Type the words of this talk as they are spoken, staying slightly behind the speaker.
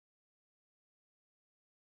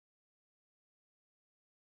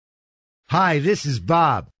Hi, this is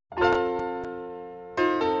Bob.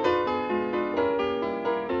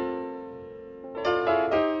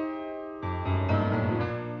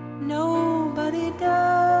 Nobody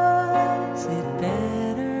does it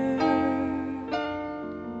better.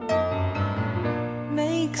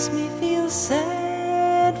 Makes me feel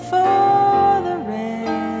sad for the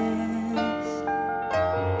rest.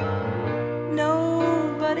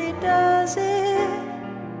 Nobody does it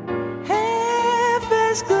half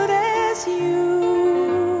as good as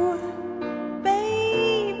you.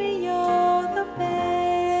 Baby, you're the best.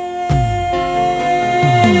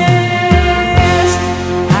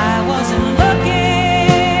 I wasn't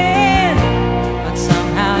looking, but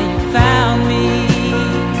somehow you found me.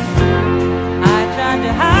 I tried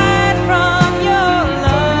to hide from your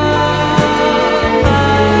love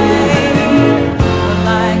light, but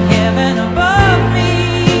like heaven above me,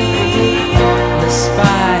 the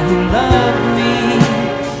spy who loved me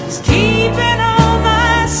is keeping all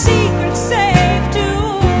my secrets safe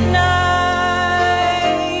tonight.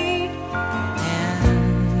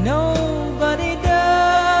 And nobody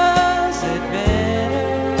does it better.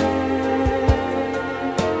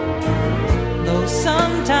 Though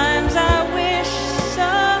sometimes I wish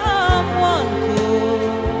someone could.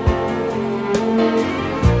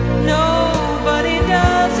 Nobody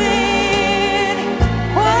does it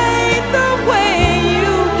quite the way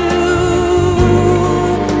you do.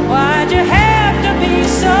 Why'd you have to be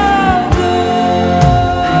so good?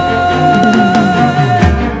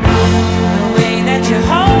 The way that you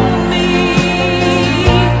hold me,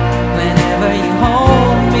 whenever you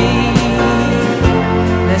hold me,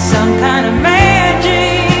 there's some kind of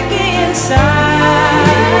magic inside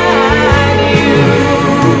you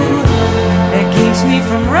that keeps me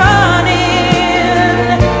from running,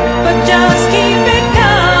 but just keep it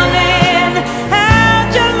coming.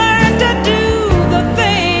 How'd you learn to do the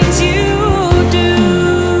things you do?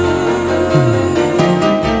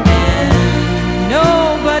 And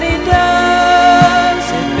nobody does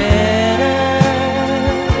it better.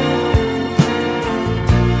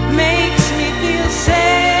 Makes me feel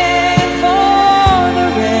sad for the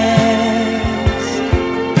rest.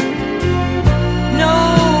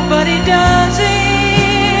 Nobody does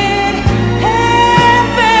it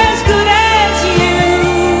half as good as you.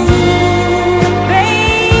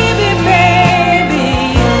 Baby, baby,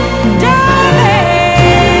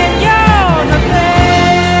 darling, you're the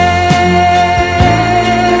best.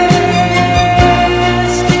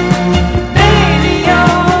 Baby,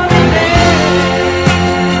 you're the best. Baby,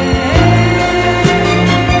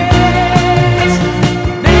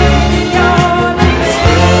 you're the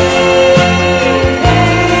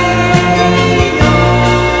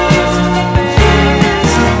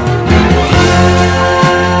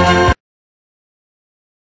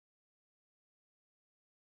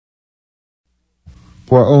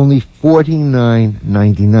For only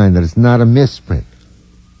 $49.99. That is not a misprint.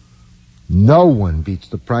 No one beats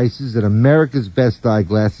the prices at America's Best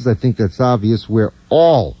Eyeglasses. I think that's obvious, where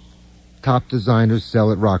all top designers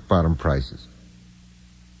sell at rock bottom prices.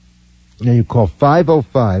 Now you call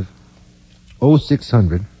 505-0600,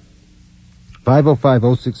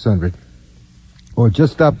 505-0600, or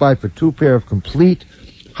just stop by for 2 pair of complete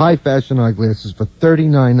high fashion eyeglasses for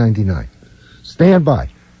 $39.99. Stand by.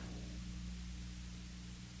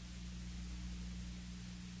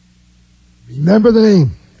 Remember the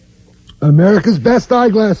name. America's Best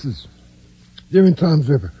Eyeglasses. They're in Toms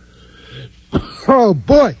River. Oh,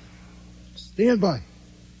 boy. Stand by.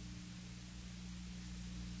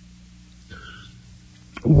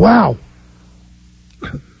 Wow.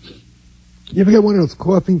 You ever get one of those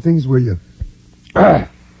coughing things where you feel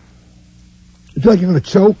like you're going to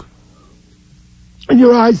choke? And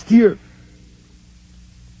your eyes tear?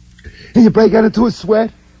 And you break out into a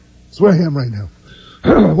sweat? That's where I am right now.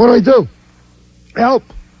 What do? Help.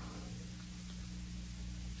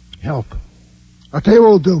 Help. I'll tell you what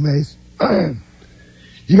we'll do, Maze.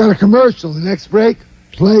 You got a commercial. The next break,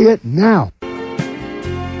 play it now.